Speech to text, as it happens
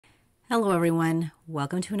Hello everyone,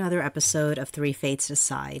 welcome to another episode of Three Fates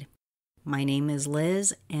Decide. My name is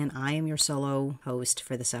Liz and I am your solo host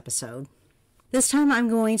for this episode. This time I'm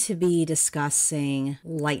going to be discussing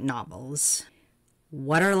light novels.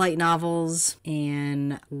 What are light novels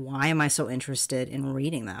and why am I so interested in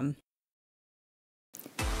reading them?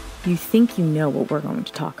 You think you know what we're going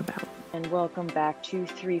to talk about. And welcome back to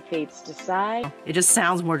Three Fates Decide. It just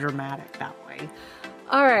sounds more dramatic that way.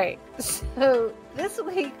 Alright, so this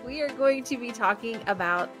week we are going to be talking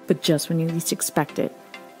about... But just when you least expect it,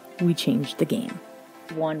 we changed the game.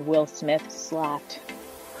 One Will Smith slapped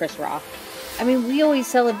Chris Rock. I mean, we always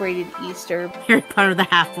celebrated Easter. You're part of the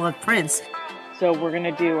Half-Blood Prince. So we're going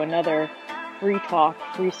to do another free talk,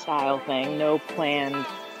 freestyle thing, no planned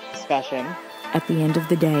discussion. At the end of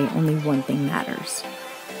the day, only one thing matters.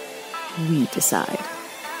 We decide.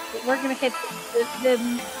 We're going to hit the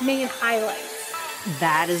main highlights.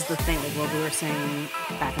 That is the thing, like what we were saying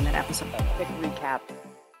back in that episode. A quick recap.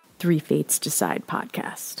 Three Fates Decide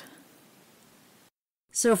podcast.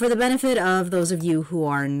 So for the benefit of those of you who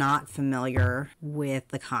are not familiar with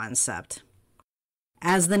the concept,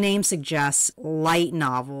 as the name suggests, light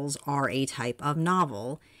novels are a type of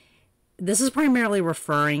novel. This is primarily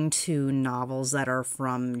referring to novels that are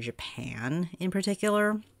from Japan in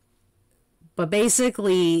particular. But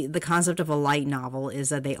basically, the concept of a light novel is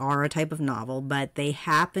that they are a type of novel, but they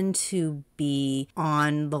happen to be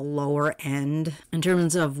on the lower end in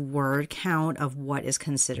terms of word count of what is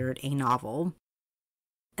considered a novel.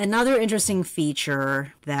 Another interesting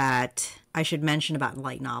feature that I should mention about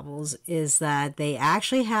light novels is that they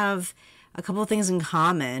actually have a couple of things in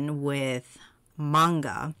common with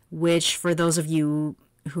manga, which for those of you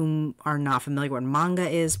who are not familiar with what manga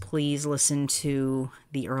is, please listen to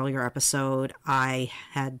the earlier episode I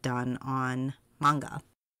had done on manga.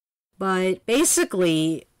 But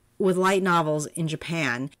basically, with light novels in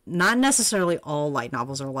Japan, not necessarily all light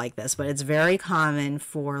novels are like this, but it's very common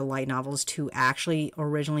for light novels to actually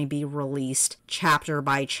originally be released chapter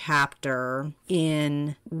by chapter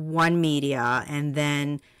in one media, and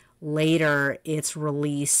then later, it's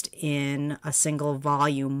released in a single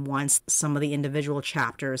volume once some of the individual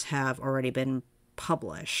chapters have already been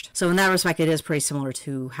published. So in that respect, it is pretty similar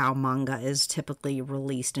to how manga is typically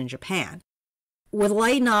released in Japan. With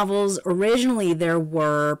light novels, originally there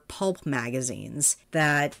were pulp magazines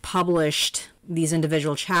that published these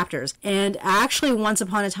individual chapters. And actually, once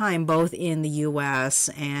upon a time, both in the US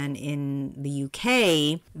and in the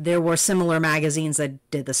UK, there were similar magazines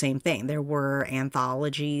that did the same thing. There were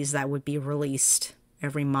anthologies that would be released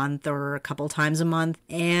every month or a couple times a month,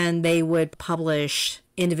 and they would publish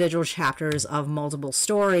individual chapters of multiple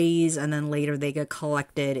stories, and then later they get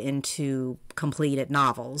collected into completed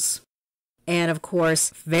novels. And of course,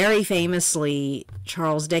 very famously,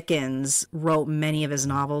 Charles Dickens wrote many of his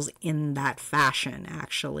novels in that fashion,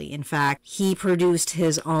 actually. In fact, he produced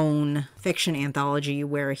his own fiction anthology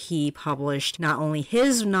where he published not only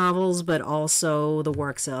his novels, but also the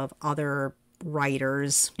works of other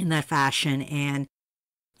writers in that fashion. And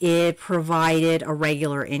it provided a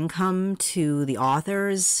regular income to the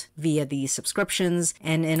authors via these subscriptions,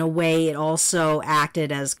 and in a way it also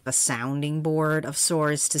acted as a sounding board of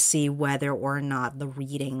sorts to see whether or not the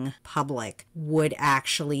reading public would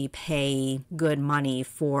actually pay good money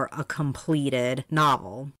for a completed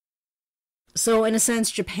novel. So in a sense,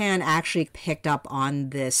 Japan actually picked up on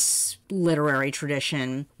this literary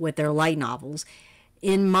tradition with their light novels.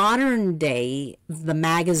 In modern day, the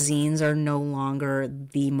magazines are no longer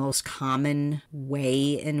the most common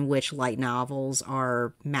way in which light novels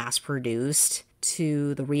are mass-produced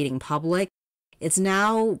to the reading public. It's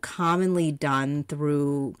now commonly done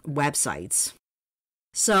through websites.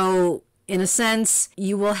 So, in a sense,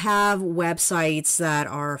 you will have websites that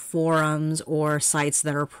are forums or sites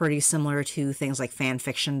that are pretty similar to things like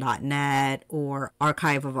fanfiction.net or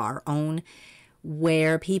Archive of Our Own,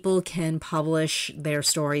 where people can publish their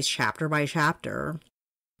stories chapter by chapter.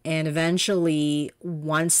 And eventually,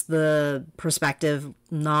 once the prospective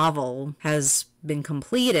novel has been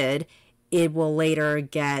completed, it will later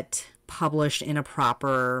get published in a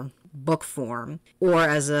proper book form or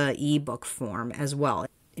as an ebook form as well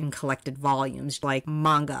in collected volumes, like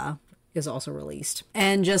manga is also released.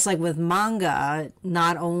 And just like with manga,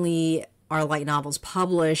 not only are light novels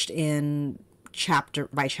published in chapter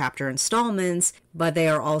by chapter installments, but they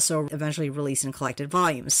are also eventually released in collected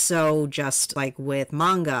volumes. So just like with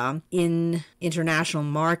manga, in international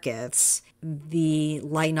markets, the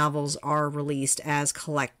light novels are released as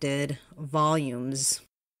collected volumes.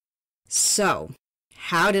 So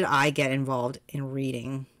how did I get involved in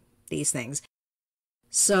reading these things?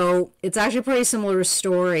 So it's actually a pretty similar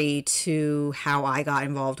story to how I got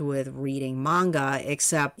involved with reading manga,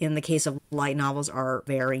 except in the case of light novels are a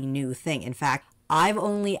very new thing. In fact, I've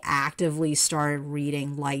only actively started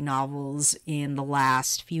reading light novels in the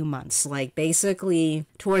last few months. Like basically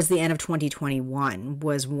towards the end of 2021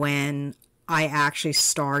 was when I actually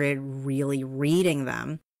started really reading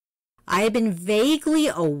them. I had been vaguely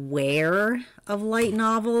aware of light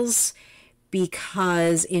novels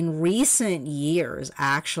because in recent years,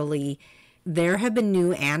 actually, there have been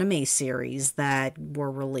new anime series that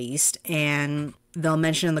were released, and they'll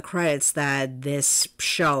mention in the credits that this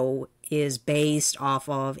show is based off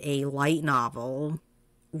of a light novel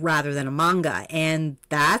rather than a manga. And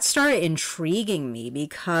that started intriguing me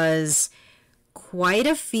because quite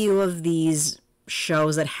a few of these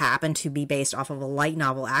shows that happen to be based off of a light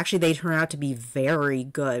novel, actually they turn out to be very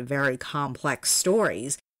good, very complex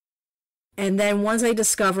stories. And then once I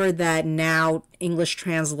discovered that now English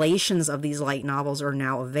translations of these light novels are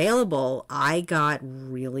now available, I got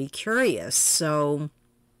really curious. So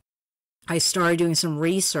I started doing some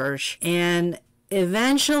research, and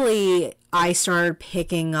eventually I started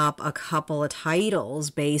picking up a couple of titles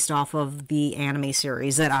based off of the anime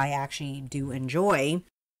series that I actually do enjoy.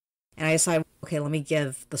 And I decided, okay, let me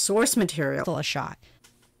give the source material a shot.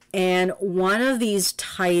 And one of these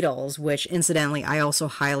titles, which incidentally I also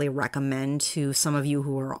highly recommend to some of you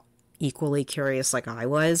who are equally curious like I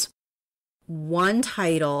was, one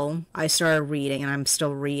title I started reading, and I'm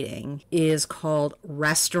still reading, is called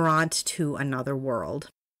Restaurant to Another World.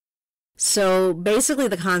 So basically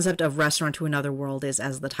the concept of Restaurant to Another World is,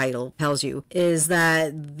 as the title tells you, is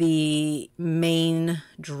that the main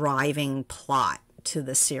driving plot to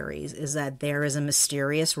the series is that there is a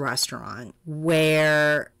mysterious restaurant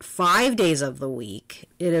where 5 days of the week,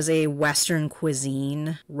 it is a Western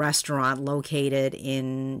cuisine restaurant located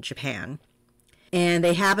in Japan. And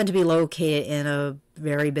they happen to be located in a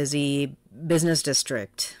very busy business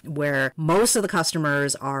district where most of the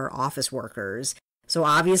customers are office workers. So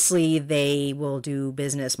obviously they will do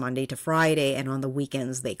business Monday to Friday, and on the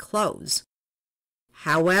weekends they close.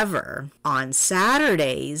 However, on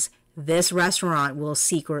Saturdays, this restaurant will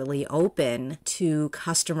secretly open to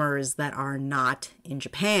customers that are not in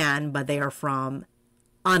Japan, but they are from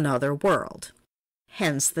another world.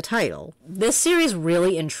 Hence the title. This series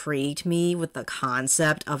really intrigued me with the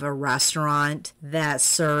concept of a restaurant that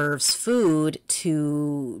serves food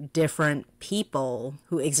to different people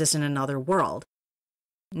who exist in another world.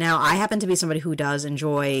 Now, I happen to be somebody who does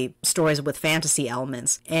enjoy stories with fantasy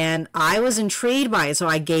elements, and I was intrigued by it, so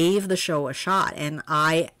I gave the show a shot, and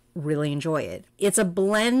I really enjoy it. It's a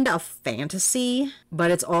blend of fantasy,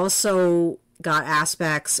 but it's also got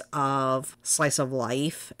aspects of slice of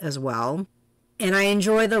life as well. And I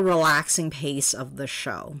enjoy the relaxing pace of the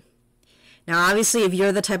show. Now, obviously, if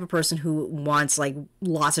you're the type of person who wants like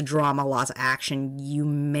lots of drama, lots of action, you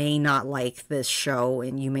may not like this show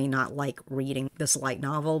and you may not like reading this light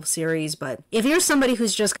novel series. But if you're somebody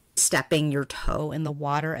who's just stepping your toe in the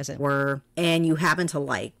water, as it were, and you happen to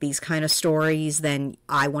like these kind of stories, then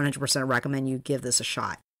I 100% recommend you give this a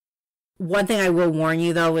shot. One thing I will warn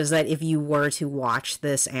you, though, is that if you were to watch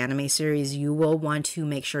this anime series, you will want to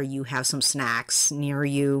make sure you have some snacks near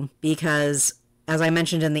you because, as I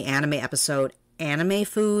mentioned in the anime episode, anime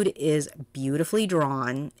food is beautifully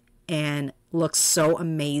drawn and looks so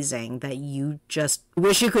amazing that you just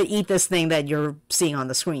wish you could eat this thing that you're seeing on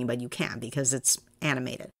the screen, but you can't because it's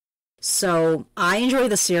animated. So I enjoy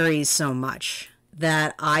the series so much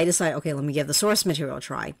that I decided, okay, let me give the source material a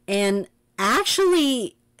try. And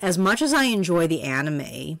actually, as much as I enjoy the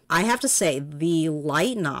anime, I have to say the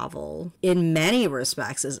light novel, in many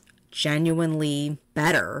respects, is genuinely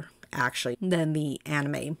better, actually, than the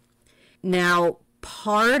anime. Now,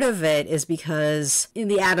 part of it is because in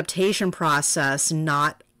the adaptation process,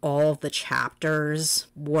 not all of the chapters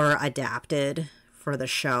were adapted for the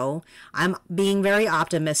show. I'm being very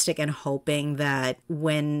optimistic and hoping that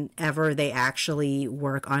whenever they actually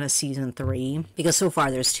work on a season 3, because so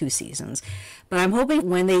far there's 2 seasons, but I'm hoping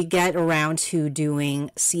when they get around to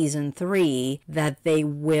doing season 3 that they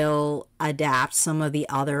will adapt some of the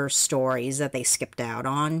other stories that they skipped out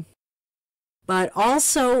on. But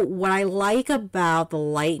also, what I like about the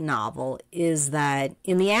light novel is that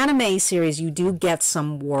in the anime series, you do get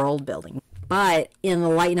some world building. But in the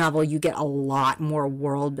light novel, you get a lot more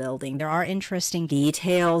world building. There are interesting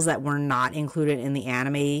details that were not included in the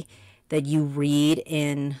anime that you read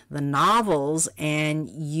in the novels, and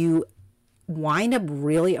you wind up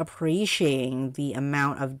really appreciating the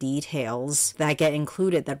amount of details that get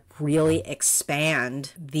included that really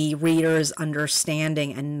expand the reader's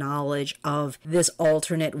understanding and knowledge of this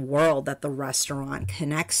alternate world that the restaurant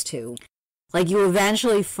connects to. Like, you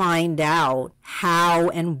eventually find out how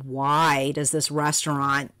and why does this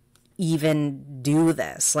restaurant even do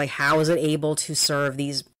this? Like, how is it able to serve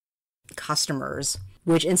these customers?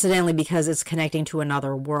 Which, incidentally, because it's connecting to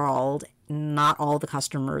another world, not all the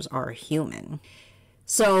customers are human.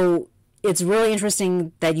 So it's really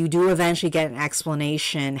interesting that you do eventually get an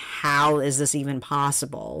explanation. How is this even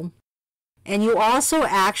possible? And you also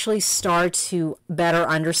actually start to better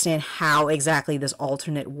understand how exactly this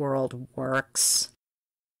alternate world works.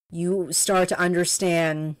 You start to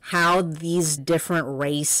understand how these different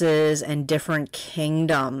races and different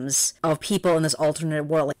kingdoms of people in this alternate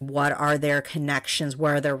world, like, what are their connections,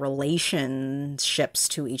 what are their relationships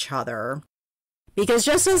to each other? Because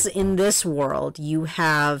just as in this world, you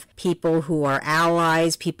have people who are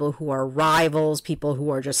allies, people who are rivals, people who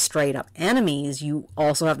are just straight up enemies, you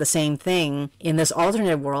also have the same thing in this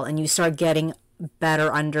alternate world, and you start getting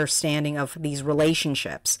better understanding of these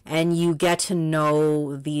relationships, and you get to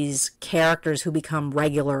know these characters who become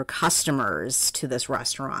regular customers to this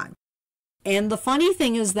restaurant. And the funny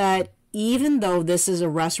thing is that even though this is a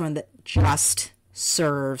restaurant that just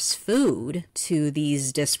serves food to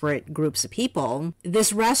these disparate groups of people,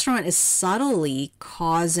 this restaurant is subtly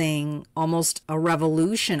causing almost a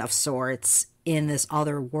revolution of sorts in this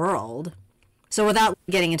other world. So without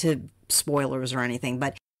getting into spoilers or anything,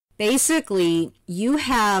 but basically, you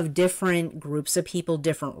have different groups of people,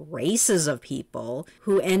 different races of people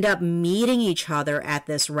who end up meeting each other at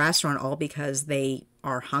this restaurant, all because they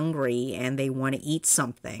are hungry and they want to eat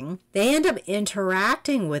something. They end up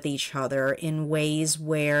interacting with each other in ways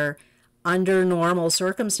where, under normal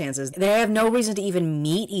circumstances, they have no reason to even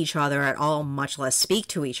meet each other at all, much less speak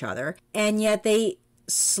to each other. And yet they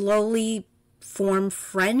slowly form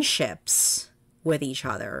friendships with each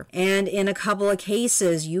other. And in a couple of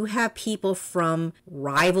cases, you have people from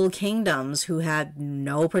rival kingdoms who had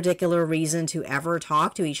no particular reason to ever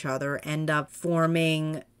talk to each other end up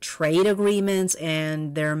forming trade agreements,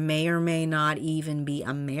 and there may or may not even be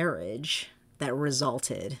a marriage that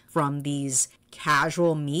resulted from these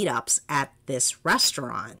casual meetups at this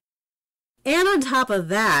restaurant. And on top of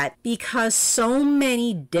that, because so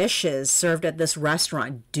many dishes served at this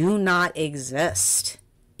restaurant do not exist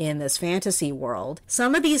in this fantasy world,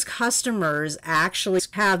 some of these customers actually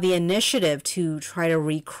have the initiative to try to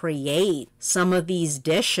recreate some of these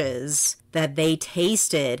dishes that they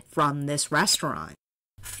tasted from this restaurant.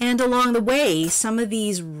 And along the way, some of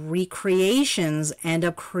these recreations end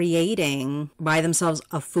up creating by themselves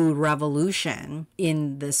a food revolution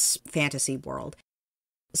in this fantasy world.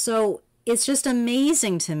 So it's just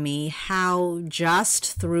amazing to me how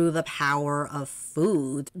just through the power of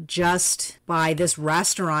food, just by this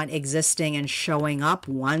restaurant existing and showing up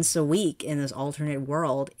once a week in this alternate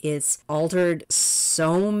world, it's altered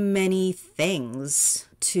so many things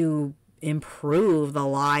to improve the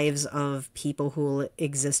lives of people who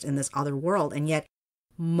exist in this other world. And yet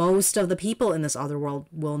most of the people in this other world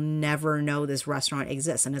will never know this restaurant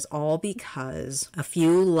exists. And it's all because a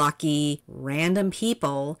few lucky random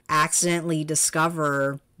people accidentally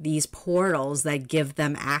discover these portals that give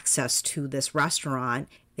them access to this restaurant.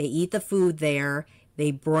 They eat the food there.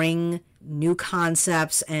 They bring new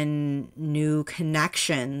concepts and new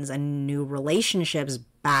connections and new relationships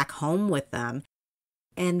back home with them.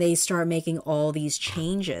 And they start making all these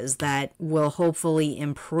changes that will hopefully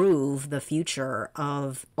improve the future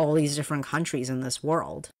of all these different countries in this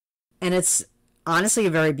world. And it's honestly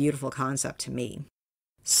a very beautiful concept to me.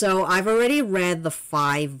 So I've already read the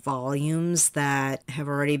 5 volumes that have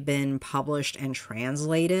already been published and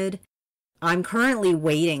translated. I'm currently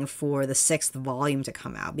waiting for the 6th volume to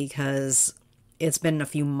come out because it's been a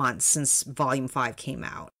few months since volume 5 came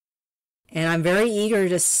out. And I'm very eager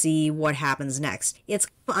to see what happens next. It's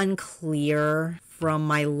unclear from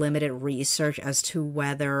my limited research as to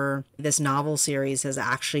whether this novel series has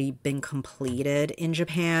actually been completed in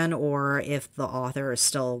Japan, or if the author is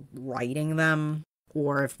still writing them,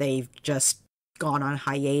 or if they've just gone on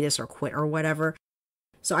hiatus or quit or whatever.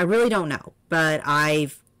 So I really don't know. But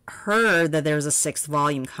I've heard that there's a 6th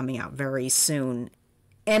volume coming out very soon.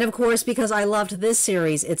 And of course, because I loved this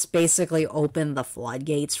series, it's basically opened the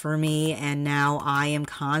floodgates for me, and now I am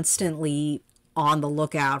constantly on the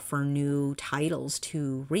lookout for new titles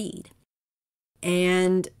to read.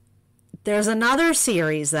 And there's another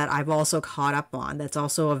series that I've also caught up on that's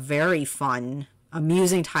also a very fun,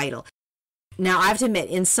 amusing title. Now, I have to admit,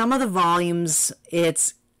 in some of the volumes,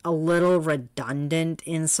 it's a little redundant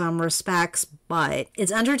in some respects, but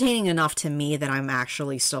it's entertaining enough to me that I'm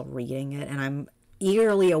actually still reading it, and I'm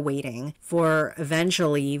eagerly awaiting for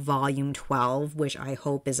eventually volume 12, which I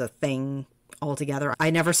hope is a thing altogether.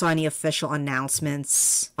 I never saw any official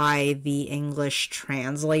announcements by the English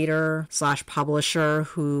translator / publisher,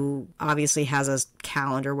 who obviously has a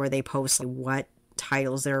calendar where they post what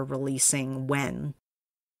titles they're releasing when.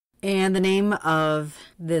 And the name of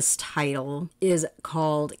this title is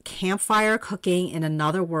called Campfire Cooking in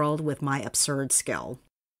Another World with My Absurd Skill.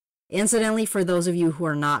 Incidentally, for those of you who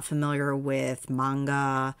are not familiar with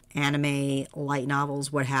manga, anime, light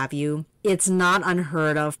novels, what have you, it's not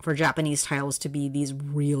unheard of for Japanese titles to be these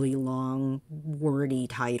really long, wordy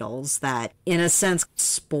titles that, in a sense,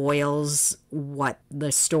 spoils what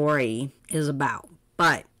the story is about.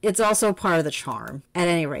 But it's also part of the charm. At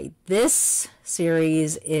any rate, this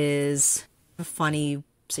series is a funny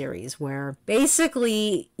series where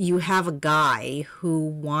basically you have a guy who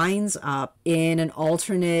winds up in an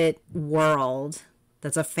alternate world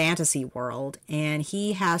that's a fantasy world, and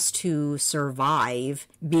he has to survive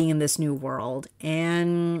being in this new world,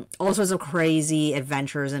 and all sorts of crazy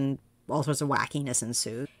adventures and all sorts of wackiness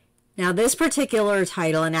ensues. Now, this particular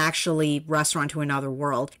title and actually Restaurant to Another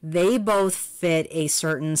World, they both fit a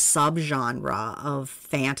certain subgenre of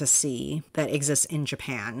fantasy that exists in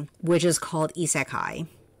Japan, which is called isekai.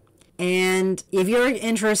 And if you're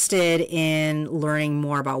interested in learning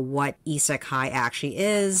more about what isekai actually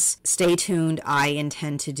is, stay tuned. I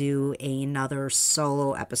intend to do another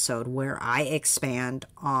solo episode where I expand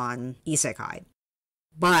on isekai.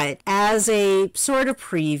 But as a sort of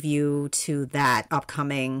preview to that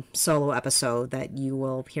upcoming solo episode that you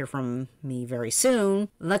will hear from me very soon,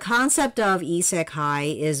 the concept of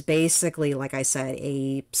isekai is basically, like I said,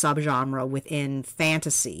 a subgenre within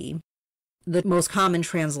fantasy. The most common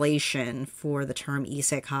translation for the term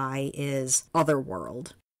isekai is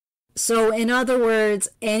otherworld. So, in other words,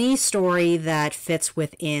 any story that fits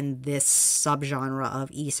within this subgenre of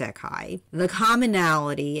isekai, the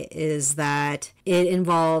commonality is that it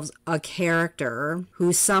involves a character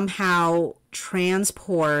who's somehow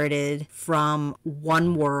transported from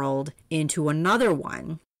one world into another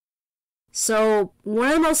one. So, one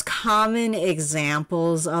of the most common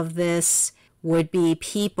examples of this would be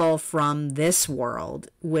people from this world,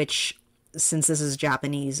 which, since this is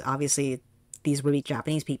Japanese, obviously these would be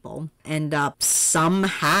Japanese people, end up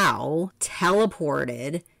somehow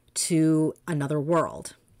teleported to another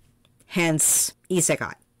world. Hence,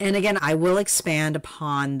 isekai. And again, I will expand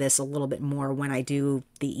upon this a little bit more when I do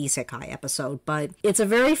the isekai episode, but it's a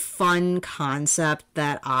very fun concept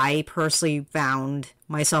that I personally found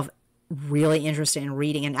myself really interested in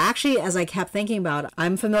reading. And actually, as I kept thinking about it,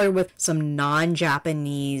 I'm familiar with some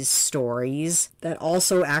non-Japanese stories that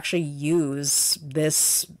also actually use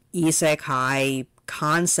this isekai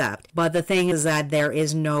concept. But the thing is that there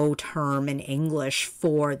is no term in English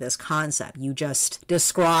for this concept. You just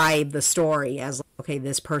describe the story as, okay,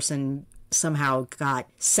 this person somehow got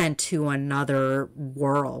sent to another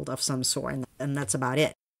world of some sort, and that's about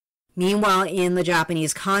it. Meanwhile, in the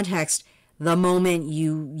Japanese context, the moment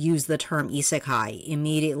you use the term isekai,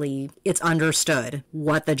 immediately it's understood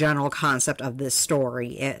what the general concept of this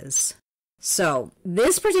story is. So,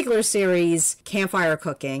 this particular series, Campfire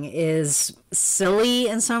Cooking, is silly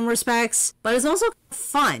in some respects, but it's also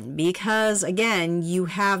fun because, again, you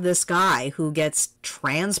have this guy who gets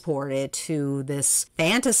transported to this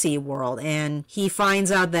fantasy world, and he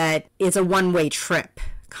finds out that it's a one-way trip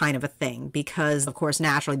kind of a thing because, of course,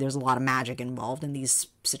 naturally there's a lot of magic involved in these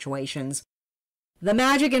situations. The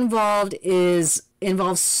magic involved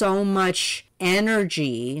involves so much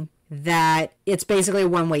energy that it's basically a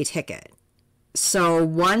one-way ticket. So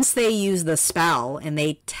once they use the spell and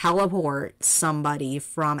they teleport somebody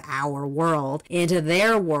from our world into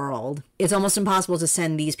their world, it's almost impossible to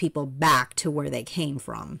send these people back to where they came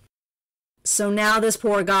from. So now this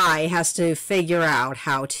poor guy has to figure out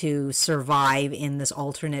how to survive in this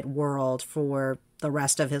alternate world for the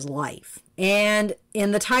rest of his life. And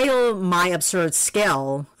in the title, My Absurd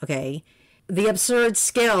Skill, okay, the absurd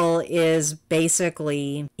skill is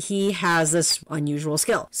basically he has this unusual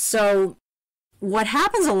skill. So what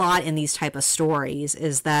happens a lot in these type of stories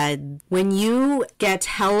is that when you get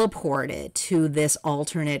teleported to this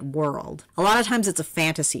alternate world, a lot of times it's a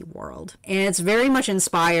fantasy world. And it's very much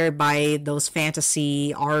inspired by those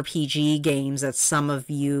fantasy RPG games that some of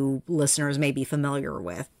you listeners may be familiar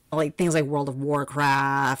with. Like things like World of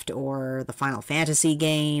Warcraft or the Final Fantasy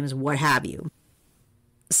games, what have you.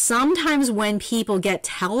 Sometimes when people get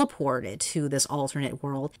teleported to this alternate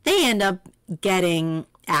world, they end up getting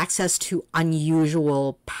access to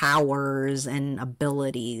unusual powers and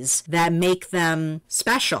abilities that make them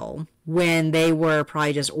special when they were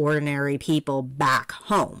probably just ordinary people back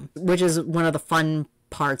home, which is one of the fun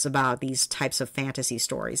parts about these types of fantasy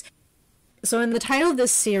stories. So in the title of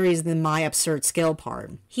this series, the My Absurd Skill part,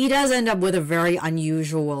 he does end up with a very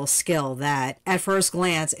unusual skill that at first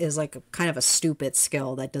glance is like kind of a stupid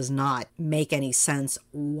skill that does not make any sense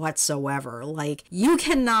whatsoever. Like, you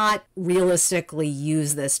cannot realistically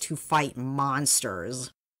use this to fight monsters.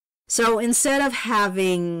 So instead of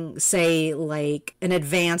having, say, like an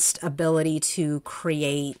advanced ability to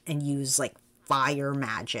create and use like fire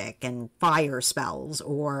magic and fire spells,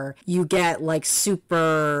 or you get like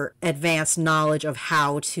super advanced knowledge of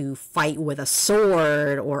how to fight with a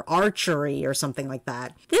sword or archery or something like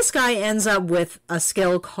that, this guy ends up with a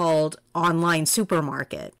skill called Online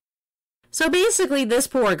Supermarket. So basically, this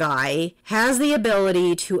poor guy has the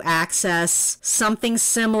ability to access something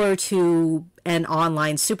similar to an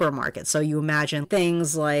online supermarket. So you imagine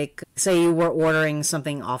things like, say you were ordering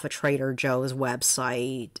something off a Trader Joe's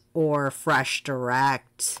website or Fresh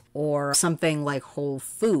Direct or something like Whole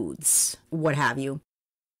Foods, what have you.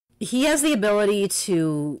 He has the ability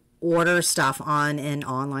to order stuff on an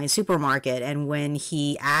online supermarket, and when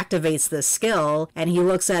he activates this skill and he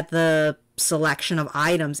looks at the selection of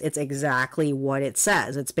items, it's exactly what it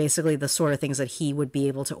says. It's basically the sort of things that he would be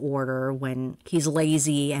able to order when he's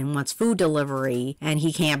lazy and wants food delivery and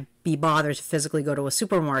he can't be bothered to physically go to a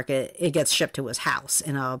supermarket. It gets shipped to his house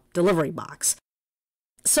in a delivery box.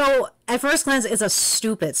 So at first glance, it's a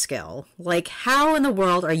stupid skill. Like, how in the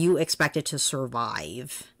world are you expected to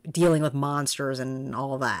survive dealing with monsters and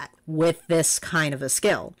all that with this kind of a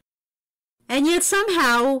skill? And yet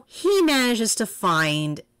somehow he manages to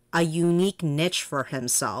find a unique niche for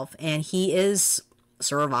himself, and he is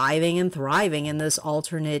surviving and thriving in this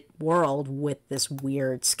alternate world with this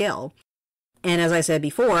weird skill. And as I said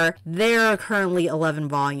before, there are currently 11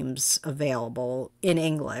 volumes available in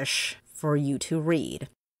English for you to read.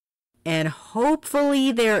 And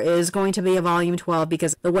hopefully there is going to be a volume 12,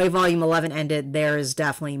 because the way volume 11 ended, there is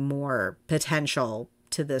definitely more potential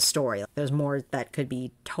to this story. There's more that could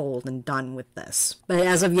be told and done with this. But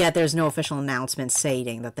as of yet, there's no official announcement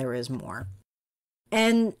stating that there is more.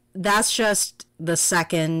 And that's just the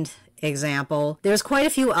second example. There's quite a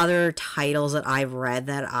few other titles that I've read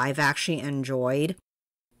that I've actually enjoyed.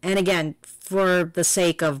 And again, for the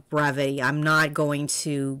sake of brevity, I'm not going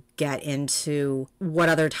to get into what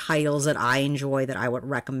other titles that I enjoy that I would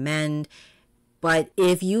recommend. But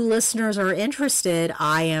if you listeners are interested,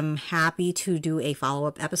 I am happy to do a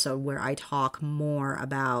follow-up episode where I talk more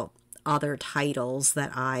about other titles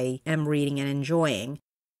that I am reading and enjoying.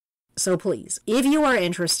 So please, if you are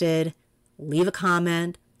interested, leave a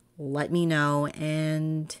comment, let me know,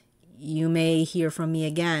 and you may hear from me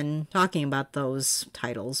again talking about those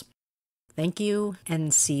titles. Thank you,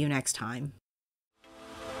 and see you next time.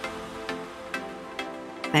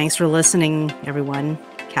 Thanks for listening, everyone.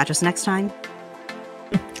 Catch us next time.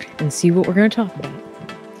 And see what we're going to talk about.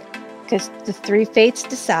 Because the three fates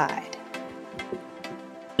decide.